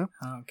esa runa.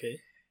 Ok.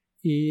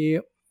 Y...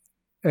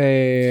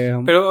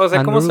 pero, o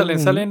sea, ¿cómo salen?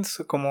 ¿Salen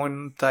como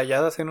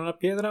talladas en una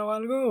piedra o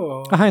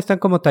algo? Ajá, están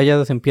como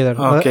talladas en piedra.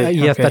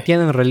 Y hasta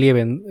tienen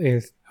relieve.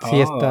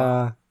 Sí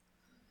está...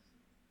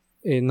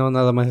 no,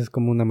 nada más es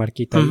como una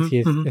marquita. Y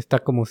sí está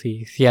como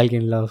si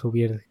alguien la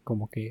hubiera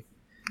como que...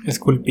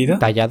 ¿Esculpida?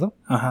 Tallado.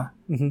 Ajá.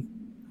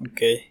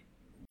 Ok.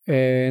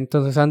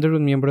 Entonces Andrew,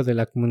 un miembro de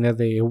la comunidad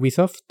de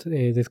Ubisoft,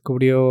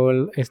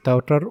 descubrió esta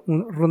otra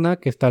runa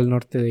que está al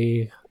norte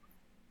de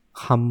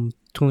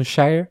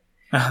Hamptonshire,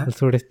 al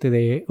sureste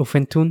de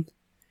Uffentun.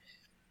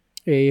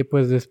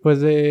 Pues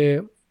después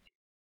de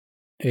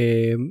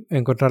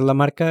encontrar la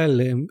marca,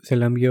 se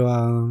la envió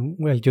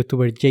al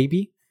youtuber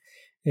JB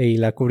y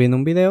la cubrió en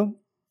un video.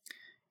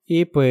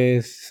 Y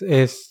pues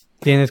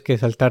tienes que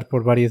saltar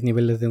por varios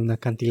niveles de un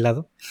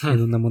acantilado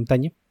en una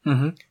montaña.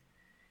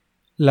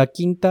 La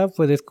quinta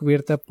fue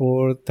descubierta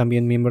por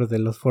también miembros de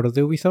los foros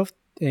de Ubisoft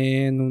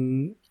en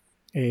un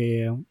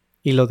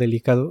hilo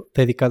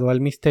dedicado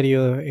al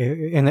misterio,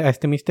 a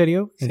este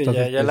misterio. Sí,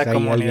 entonces ya pues, la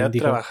comunidad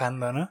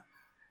trabajando, ¿no?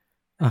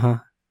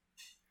 Ajá.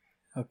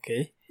 Ok.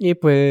 Y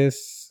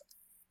pues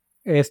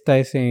esta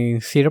es en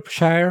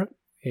Shropshire,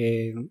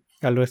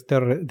 al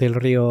oeste del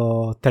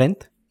río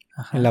Trent,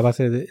 en la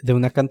base de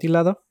un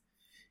acantilado.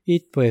 Y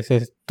pues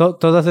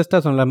todas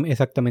estas son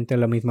exactamente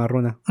la misma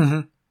runa.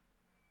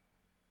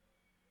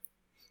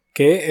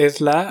 Que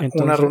es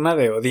una runa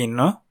de Odín,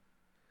 ¿no?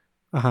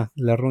 Ajá,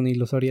 la runa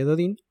ilusoria de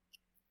Odín.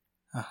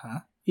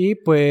 Ajá. Y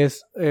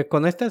pues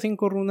con estas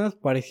 5 runas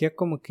parecía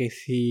como que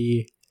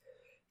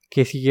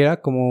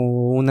siguiera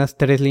como unas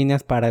 3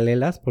 líneas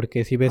paralelas,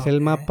 porque si ves el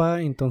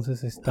mapa,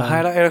 entonces está...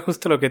 Ajá, era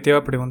justo lo que te iba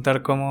a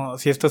preguntar, como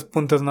si estos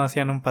puntos no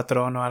hacían un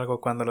patrón o algo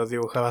cuando los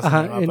dibujabas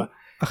en el mapa.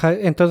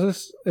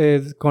 Entonces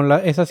con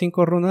esas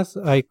 5 runas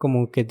hay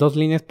como que 2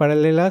 líneas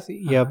paralelas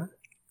y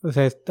O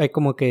sea, hay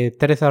como que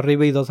 3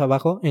 arriba y 2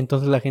 abajo.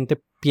 Entonces la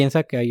gente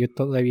piensa que hay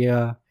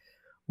todavía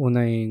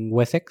una en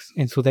Wessex,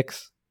 en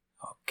Sudex.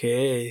 Ok,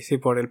 sí,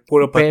 por el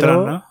puro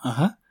patrón, ¿no?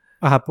 Ajá,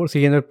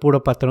 siguiendo el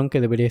puro patrón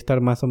que debería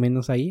estar más o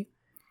menos ahí.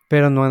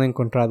 Pero no han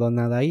encontrado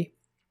nada ahí.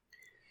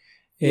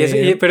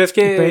 Pero es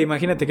que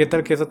imagínate qué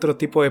tal que es otro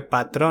tipo de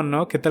patrón,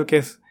 ¿no? ¿Qué tal que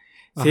es?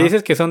 Si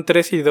dices que son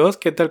 3 y 2,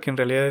 ¿qué tal que en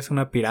realidad es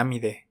una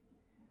pirámide?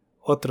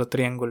 Otro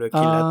triángulo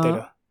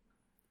equilátero.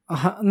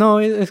 Ajá, no,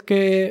 es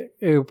que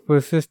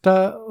pues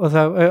está, o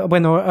sea,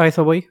 bueno, a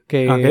eso voy,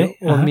 que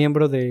un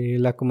miembro de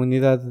la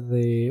comunidad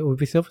de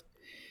Ubisoft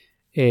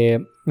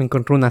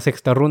encontró una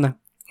sexta runa.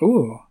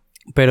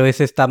 Pero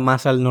ese está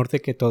más al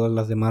norte que todas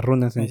las demás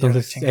runas.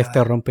 Entonces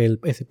rompe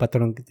ese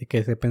patrón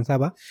que se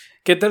pensaba.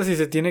 ¿Qué tal si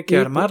se tiene que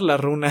armar la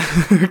runa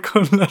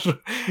con la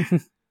runa?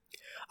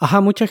 Ajá,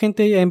 mucha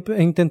gente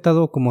ha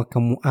intentado como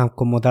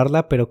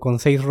acomodarla, pero con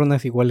 6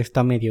 runas igual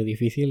está medio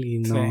difícil y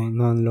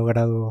no han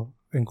logrado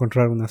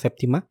encontrar una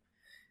séptima.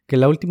 Que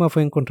la última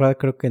fue encontrada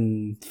creo que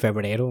en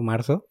febrero o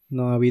marzo.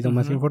 No ha habido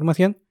más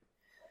información.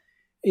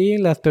 Y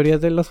las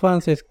teorías de los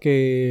fans es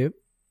que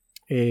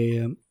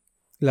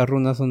las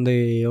runas son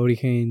de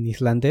origen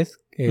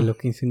islandés, lo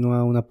que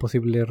insinúa una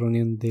posible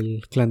reunión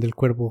del clan del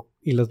Cuervo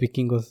y los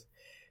vikingos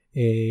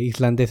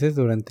islandeses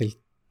durante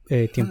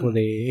el tiempo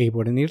de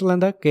Eivor en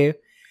Irlanda, que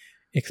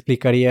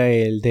explicaría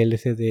el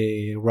DLC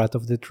de Wrath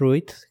of the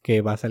Druids,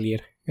 que va a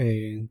salir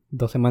en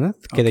 2 semanas,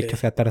 que de hecho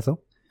se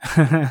atrasó.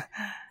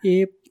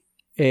 Y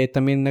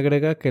también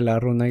agrega que la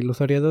runa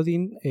ilusoria de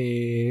Odín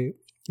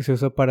se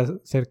usó para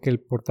hacer que el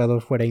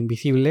portador fuera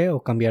invisible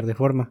o cambiar de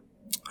forma.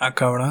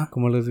 Cabrón.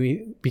 Como los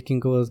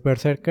vikingos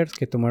berserkers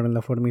que tomaron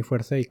la forma y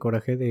fuerza y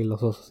coraje de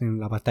los osos en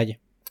la batalla.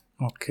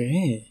 Ok.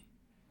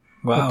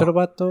 Wow. Otro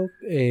vato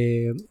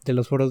de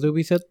los foros de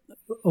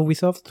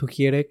Ubisoft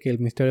sugiere que el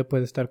misterio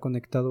puede estar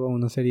conectado a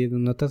una serie de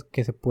notas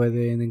que se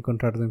pueden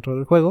encontrar dentro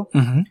del juego.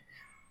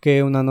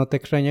 Que una nota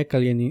extraña que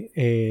alguien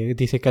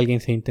dice que alguien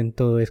se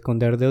intentó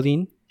esconder de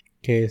Odín,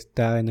 que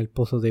está en el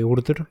pozo de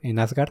Urdur en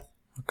Asgard.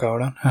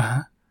 Cabrón.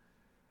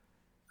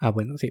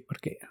 Bueno, sí,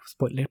 porque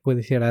spoiler,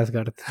 puede ser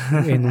Asgard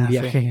en un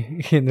viaje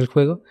en el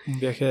juego. Un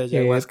viaje de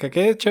ayahuasca,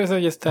 que de hecho eso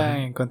ya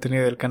está en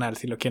contenido del canal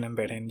si lo quieren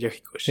ver en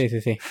Yojikush.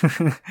 Sí.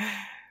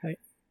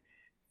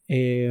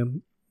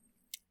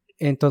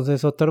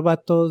 Entonces otro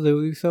vato de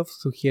Ubisoft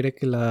sugiere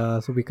que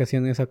las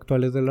ubicaciones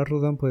actuales de la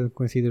ruta pueden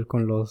coincidir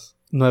con los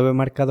 9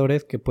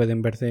 marcadores que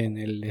pueden verse en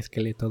el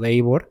esqueleto de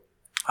Eivor.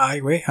 Ay,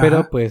 güey.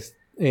 Pero pues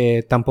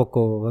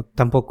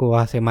tampoco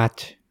hace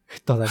match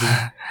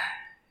todavía.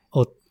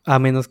 A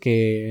menos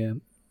que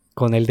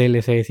con el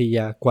DLC sí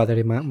ya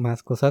cuadre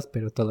más cosas,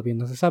 pero todavía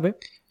no se sabe.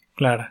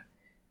 Claro.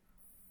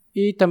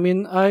 Y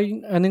también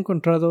han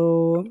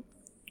encontrado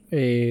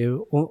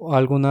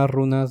algunas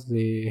runas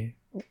de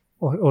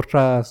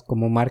otras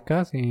como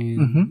marcas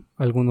en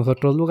algunos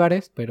otros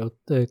lugares, pero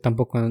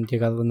tampoco han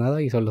llegado a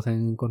nada y solo se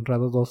han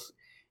encontrado 2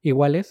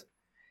 iguales.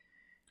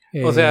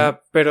 O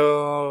sea,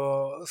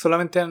 pero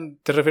solamente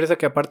te refieres a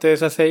que aparte de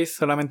esas 6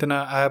 solamente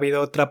ha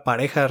habido otra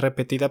pareja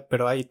repetida,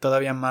 pero hay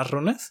todavía más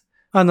runas.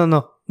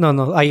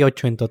 No, hay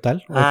 8 en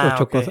total.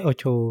 8 okay.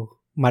 8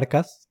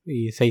 marcas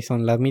y 6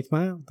 son las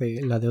mismas,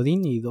 la de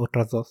Odín y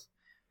otras 2,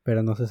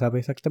 pero no se sabe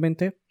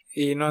exactamente.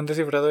 Y no han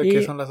descifrado de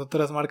qué son las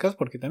otras marcas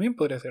porque también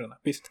podría ser una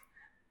pista.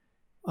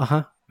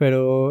 Ajá,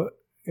 pero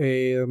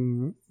es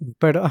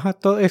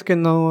que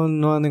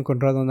no han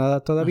encontrado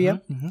nada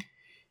todavía.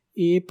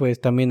 Y pues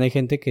también hay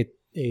gente que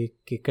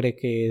cree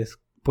que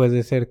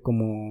puede ser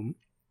como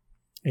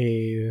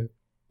que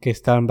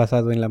están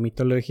basados en la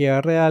mitología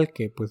real,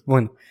 que pues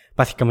bueno,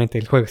 básicamente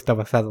el juego está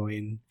basado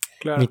en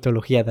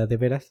mitología de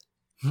veras.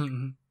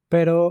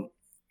 Pero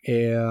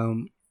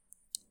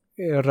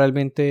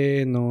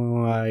realmente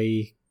no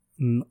hay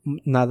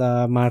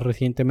nada más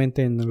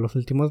recientemente en los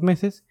últimos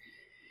meses.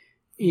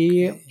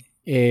 Y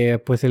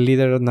pues el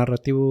líder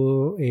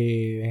narrativo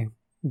de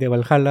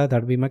Valhalla,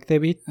 Darby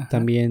McDavid,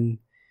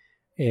 también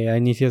a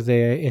inicios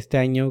de este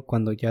año,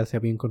 cuando ya se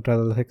había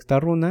encontrado la sexta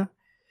runa,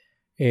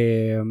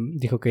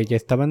 dijo que ya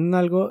estaban en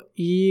algo.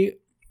 Y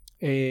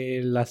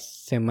la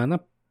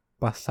semana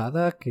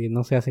pasada, que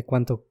no sé hace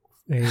cuánto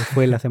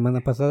fue la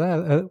semana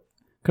pasada,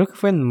 creo que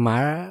fue en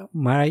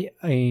mayo,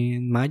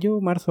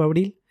 marzo,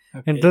 abril,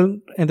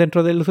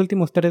 dentro de los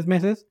últimos 3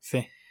 meses,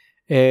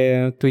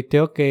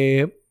 tuiteó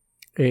que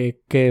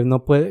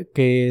no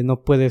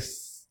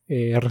puedes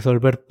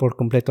resolver por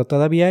completo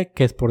todavía,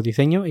 que es por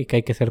diseño y que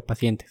hay que ser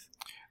pacientes.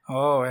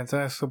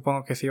 Entonces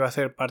supongo que sí va a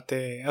ser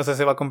parte, o sea,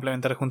 se va a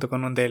complementar junto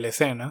con un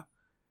DLC, ¿no?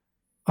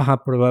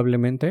 Ajá,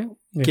 probablemente.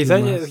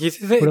 Quizás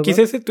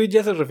ese tweet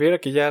ya se refiere a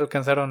que ya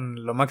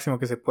alcanzaron lo máximo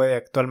que se puede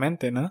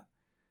actualmente, ¿no?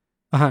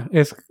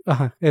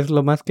 Es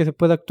lo más que se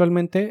puede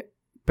actualmente,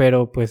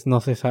 pero pues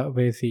no se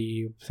sabe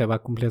si se va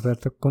a completar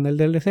con el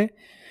DLC.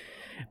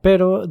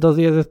 Pero 2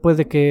 días después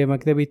de que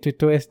McDavid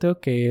tuiteó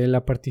esto, que él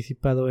ha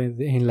participado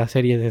en la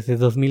serie desde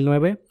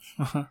 2009,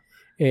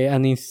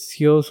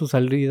 anunció su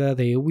salida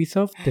de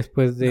Ubisoft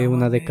después de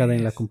una década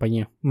en la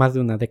compañía. Más de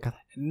una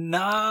década.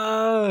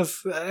 No,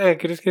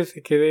 ¿crees que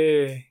se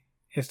quede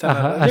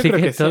Ajá, así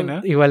que sí,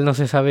 ¿no? Igual no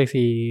se sabe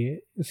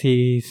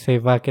si se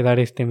va a quedar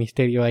este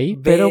misterio ahí,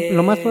 pero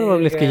lo más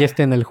probable es que ya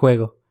esté en el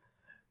juego.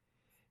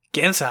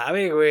 ¿Quién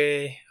sabe,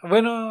 güey?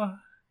 Bueno,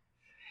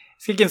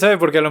 sí, quién sabe,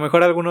 porque a lo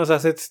mejor algunos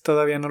assets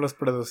todavía no los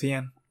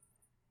producían.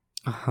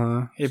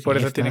 Ajá. Y por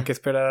eso tienen que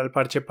esperar al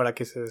parche para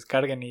que se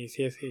descarguen y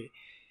sí, sí.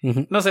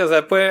 No sé, o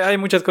sea, hay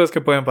muchas cosas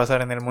que pueden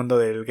pasar en el mundo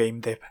del game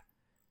dev.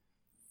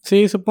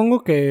 Sí,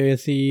 supongo que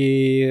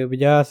si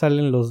ya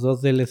salen los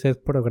 2 DLCs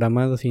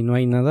programados y no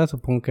hay nada,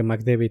 supongo que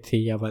McDavid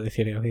sí ya va a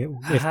decir,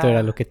 esto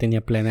era lo que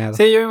tenía planeado.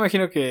 Sí, yo me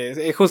imagino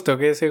que justo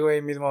que ese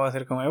güey mismo va a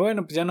ser como,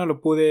 bueno, pues ya no lo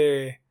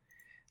pude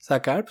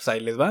sacar, pues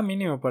ahí les va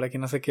mínimo para que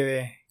no se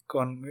quede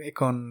con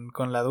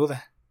la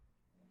duda.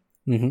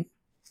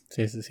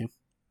 Sí, sí, sí.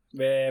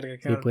 Verga,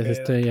 qué sí, pues pedo.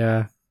 Esto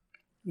ya...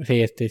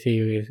 Sí, sí,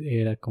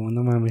 era como,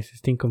 no mames,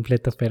 está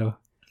incompleto, pero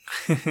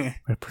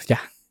pues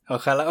ya.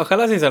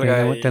 Ojalá sí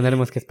salga.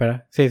 Tendremos que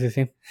esperar. Sí, sí,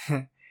 sí.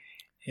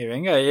 Y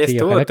venga, ahí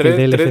estuvo.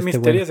 Tres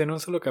misterios en un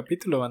solo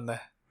capítulo,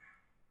 banda.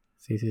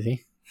 Sí, sí,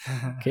 sí.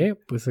 ¿Qué?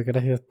 Pues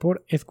gracias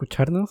por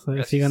escucharnos.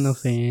 Gracias.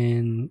 Síganos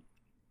en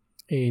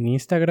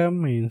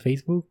Instagram, en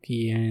Facebook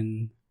y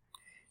en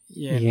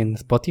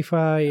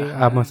Spotify,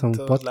 Amazon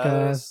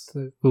Podcast,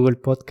 Google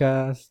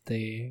Podcast.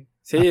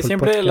 Sí, Apple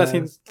siempre Podcast. Las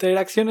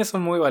interacciones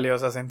son muy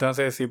valiosas.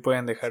 Entonces, si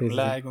pueden dejar un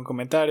like, un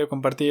comentario,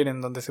 compartir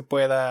en donde se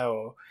pueda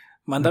o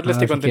mandarle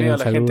este contenido a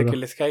la gente que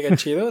les caiga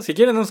chido. Si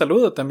quieren un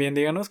saludo también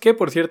díganos. Que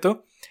por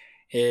cierto,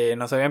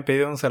 nos habían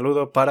pedido un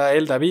saludo para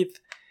el David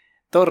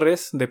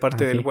Torres de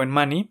parte del buen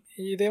Manny.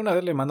 Y de una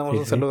vez le mandamos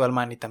un saludo al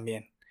Manny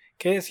también.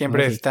 Que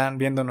siempre están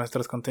viendo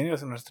nuestros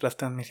contenidos en nuestras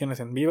transmisiones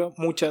en vivo.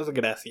 Muchas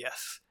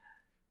gracias.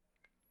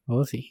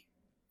 Oh, sí.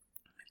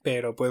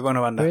 Pero pues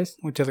bueno, banda.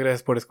 Muchas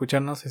gracias por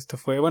escucharnos. Esto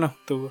fue, bueno,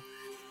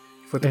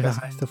 fue tu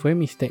casa. Esto fue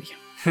Misterio.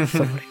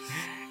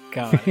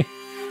 Cámara.